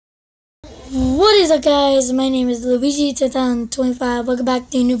What is up, guys? My name is Luigi2025. Welcome back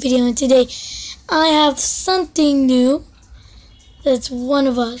to a new video, and today I have something new. That's one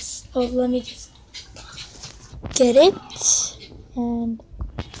of us. Oh, let me just get it. And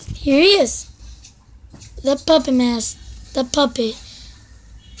here he is. The puppet mask. The puppet.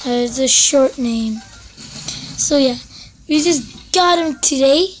 It's a short name. So yeah, we just got him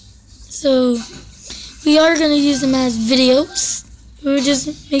today. So we are gonna use him as videos. We're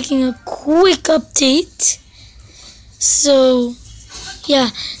just making a quick update. So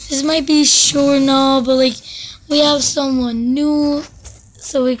yeah, this might be short and all, but like we have someone new,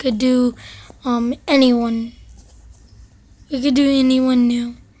 so we could do anyone. We could do anyone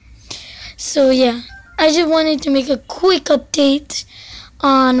new. So yeah, I just wanted to make a quick update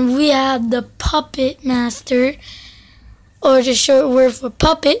on we have the Puppet Master, or the short word for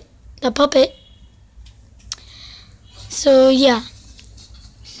puppet, the puppet. So yeah,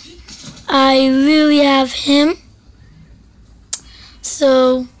 I really have him.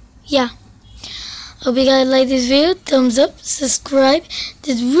 So yeah, hope you guys like this video. Thumbs up, subscribe.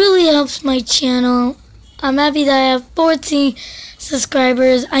 This really helps my channel. I'm happy that I have 14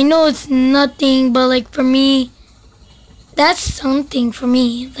 subscribers. I know it's nothing, but like for me, that's something for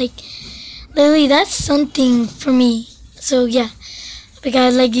me. Like literally, that's something for me. So yeah, hope you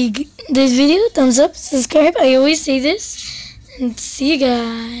guys like this video. Thumbs up, subscribe. I always say this, and see you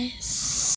guys.